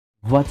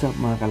What's up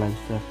mga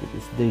ka-livestock? It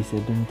is day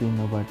 17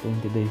 of our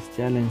 20 days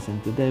challenge,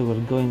 and today we're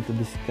going to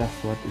discuss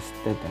what is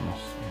tetanus.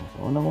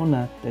 So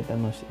unang-una,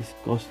 tetanus is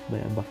caused by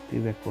a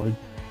bacteria called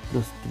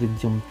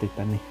Clostridium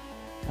tetani.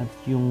 At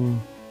yung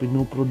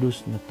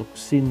pinoproduce na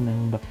toxin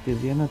ng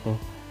bacteria na to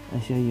ay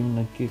siya yung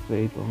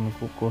nagkikreate o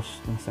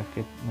nagkukos ng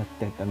sakit na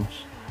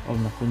tetanus or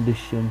na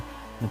condition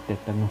na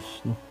tetanus.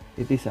 No?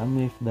 It is a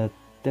myth that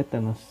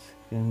tetanus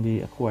can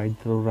be acquired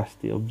through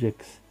rusty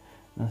objects.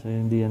 So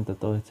hindi yan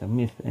totoo, it's a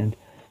myth. And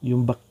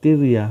yung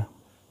bacteria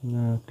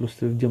na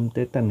Clostridium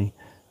tetani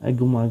ay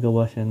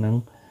gumagawa siya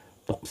ng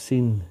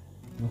toxin.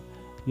 No?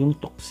 Yung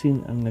toxin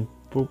ang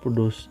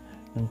nagpo-produce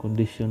ng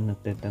condition na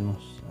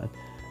tetanus. At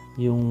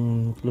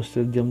yung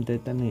Clostridium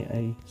tetani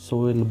ay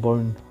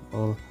soil-borne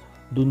or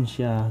dun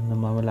siya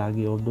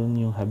namamalagi o dun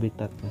yung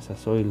habitat niya sa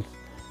soils.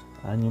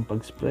 Yung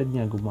pag-spread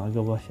niya,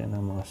 gumagawa siya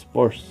ng mga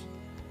spores.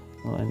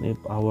 No? And if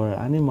our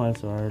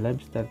animals or our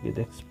livestock get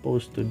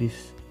exposed to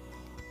these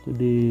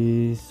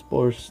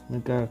spores,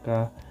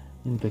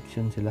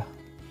 nagkaka-infection sila.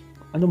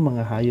 Anong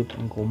mga hayop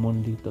ang common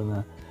dito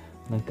na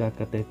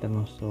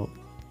nagkaka-tetanus? So,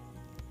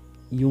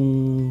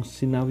 yung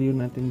scenario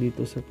natin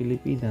dito sa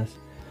Pilipinas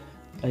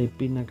ay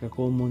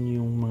pinaka-common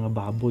yung mga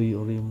baboy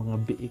or yung mga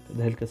biik,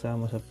 dahil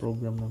kasama sa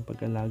program ng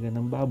pag-alaga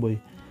ng baboy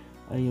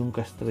ay yung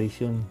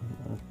castration.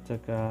 At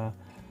saka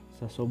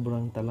sa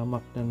sobrang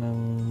talamak na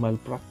ng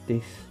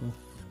malpractice,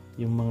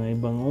 yung mga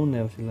ibang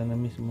owner, sila na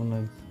mismo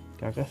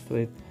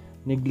nagkakastrate,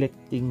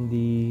 neglecting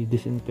the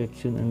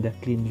disinfection and the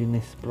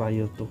cleanliness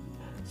prior to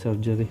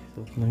surgery.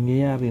 So,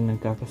 nangyayari,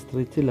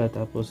 nagkakastrate sila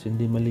tapos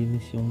hindi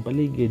malinis yung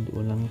paligid,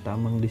 walang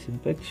tamang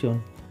disinfection,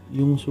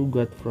 yung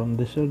sugat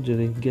from the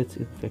surgery gets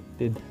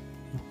infected.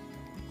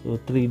 So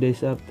 3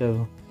 days after,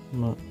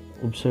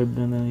 observe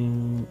na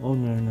yung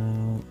owner na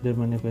they're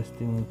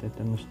manifesting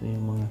tetanus na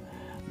yung mga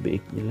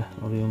biik nila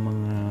or yung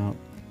mga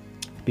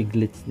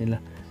piglets nila.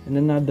 And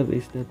another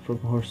is that from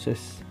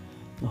horses.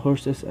 The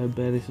horses are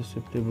very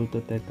susceptible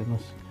to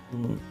tetanus.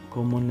 Yung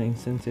common na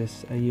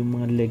instances ay yung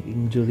mga leg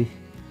injury.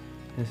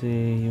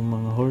 Kasi yung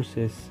mga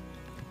horses,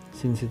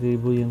 sensitive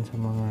yan sa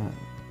mga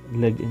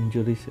leg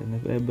injuries. And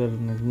if ever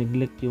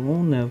nag-neglect yung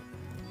owner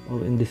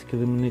or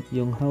indiscriminate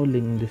yung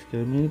howling,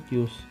 indiscriminate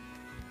use,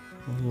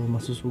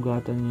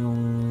 masusugatan yung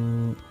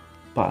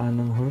paa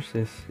ng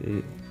horses,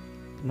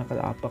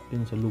 nakaapak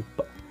yun sa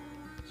lupa.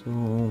 So,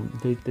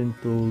 they tend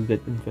to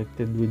get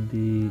infected with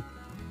the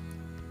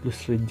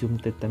Clostridium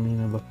tetani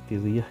na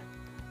bacteria.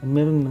 And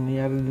meron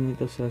nangyayari din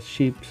ito sa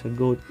sheep, sa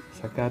goat,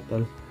 sa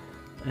cattle,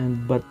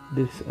 but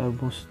these are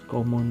most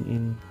common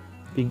in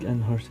pig and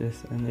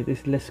horses, and it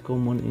is less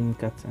common in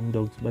cats and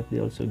dogs, but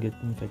they also get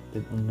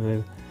infected on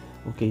rare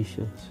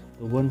occasions.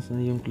 So once na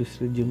yung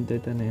Clostridium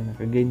tetani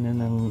nakagain na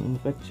ng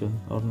infection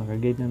or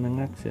nakagain na ng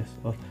access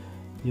or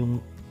yung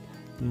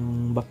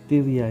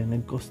bacteria ay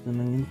nag-cause na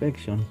ng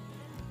infection,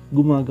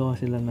 gumagawa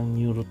sila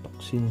ng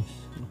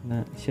neurotoxins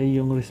na siya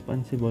yung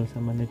responsible sa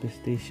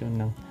manifestation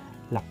ng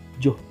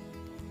lockjaw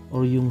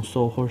or yung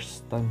sawhorse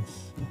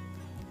stance.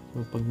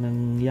 So pag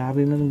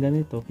nangyari na ng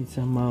ganito, it's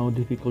somehow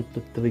difficult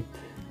to treat.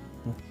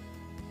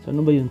 So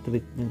ano ba yung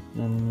treatment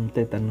ng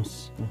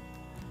tetanus?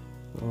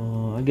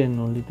 So again,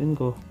 ulitin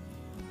ko,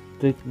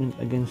 treatment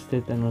against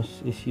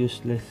tetanus is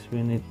useless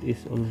when it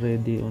is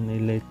already on a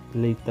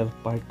later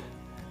part,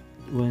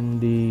 when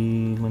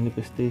the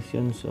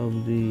manifestations of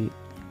the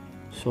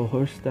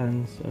sawhorse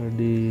stance or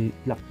the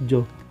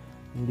lockjaw,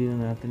 hindi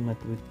na natin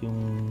matreat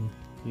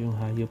yung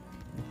hayop.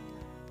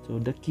 So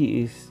the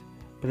key is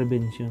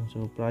prevention.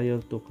 So prior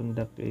to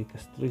conduct a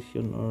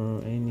castration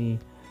or any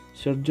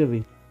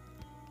surgery,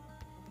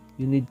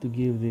 you need to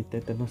give the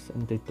tetanus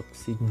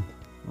antitoxin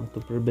to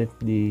prevent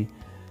the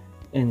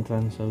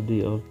entrance of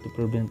or to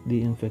prevent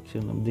the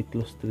infection of the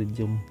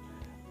Clostridium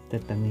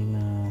tetani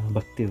na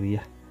bacteria.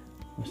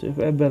 So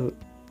if ever,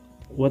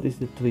 what is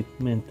the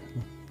treatment?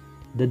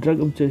 The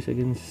drug of choice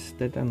against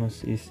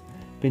tetanus is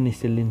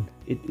penicillin.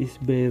 It is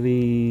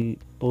very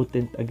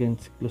potent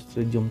against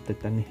Clostridium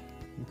tetani.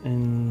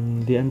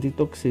 And the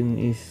antitoxin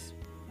is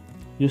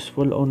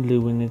useful only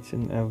when it's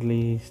in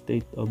early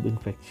state of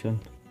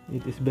infection.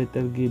 It is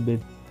better given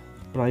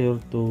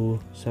prior to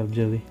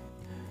surgery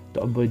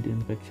to avoid the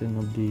infection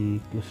of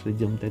the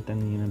Clostridium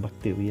tetani na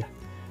bacteria.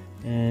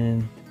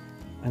 And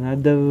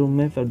another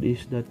method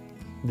is that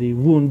the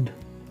wound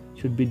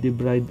should be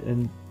debrided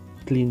and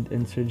cleaned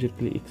and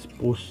surgically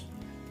exposed.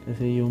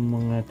 Kasi yung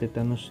mga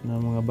tetanus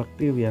na mga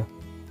bacteria,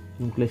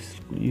 yung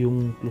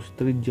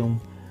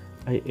Clostridium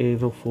ay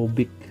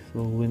aerophobic.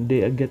 So when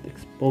they get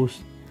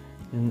exposed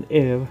in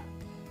air,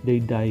 they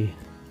die.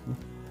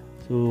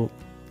 So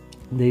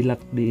they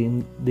like the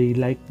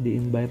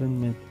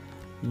environment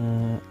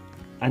na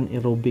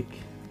anaerobic.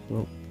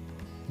 So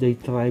they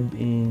thrive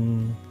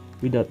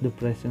without the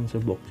presence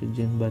of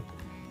oxygen. But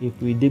if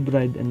we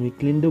debride and we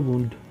clean the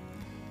wound,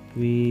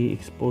 we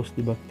expose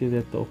the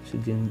bacteria to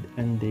oxygen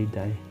and they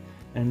die.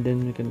 And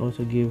then we can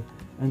also give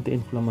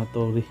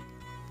anti-inflammatory.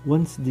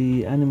 Once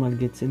the animal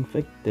gets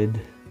infected,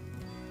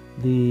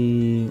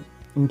 the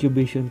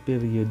incubation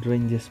period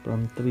ranges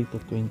from 3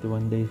 to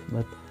 21 days,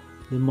 but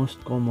the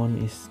most common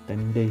is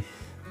 10 days.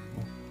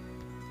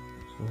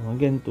 So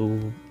again,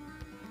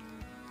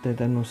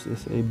 tetanus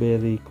is a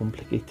very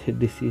complicated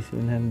disease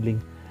when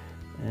handling,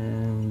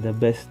 and the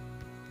best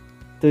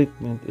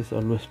treatment is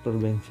always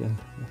prevention.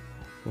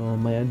 So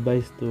my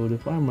advice to the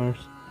farmers,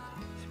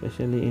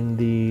 especially in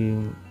the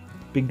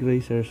pig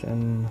raisers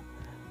and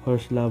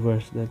horse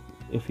lovers, that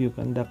if you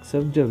conduct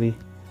surgery,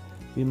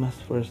 we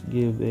must first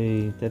give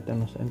a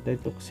tetanus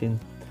antitoxin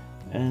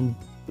and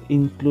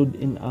include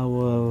in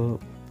our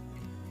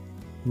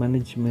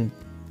management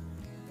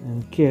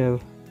and care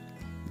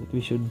that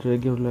we should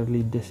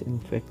regularly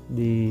disinfect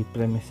the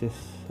premises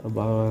of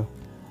our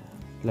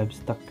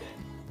livestock,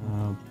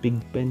 pig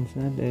pens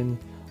natin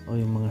o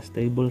yung mga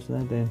stables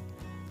natin.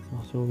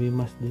 So we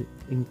must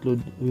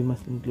include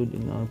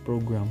in our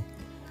program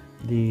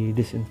the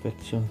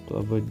disinfection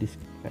to avoid this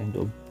kind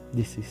of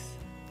disease.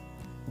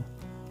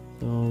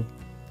 So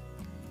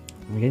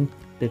again,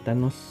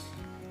 tetanus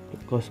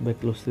caused by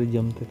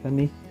Clostridium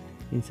tetani,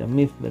 it's a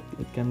myth that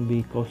it can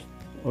be caused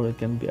or it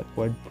can be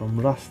acquired from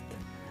rust.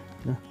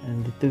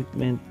 And the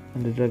treatment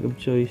and the drug of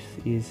choice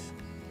is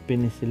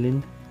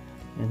penicillin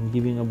and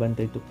giving a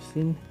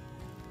antitoxin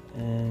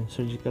and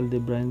surgical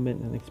debridement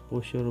and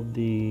exposure of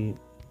the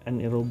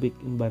anaerobic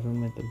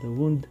environment of the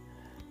wound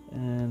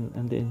and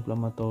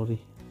anti-inflammatory.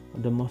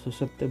 The most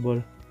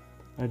susceptible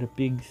are the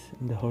pigs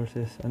and the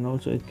horses, and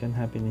also it can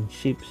happen in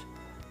sheep,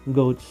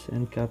 goats,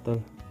 and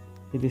cattle.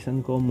 It is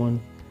uncommon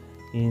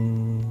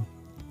in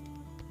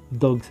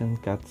dogs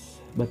and cats,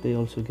 but they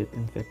also get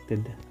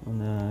infected on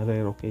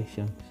rare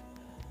occasions.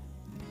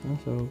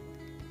 So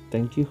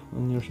thank you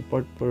on your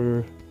support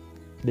for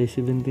day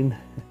 17,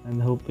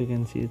 and hope we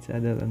can see each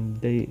other on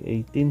day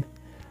 18.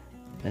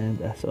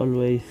 And as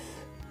always,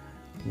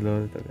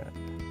 glory to God.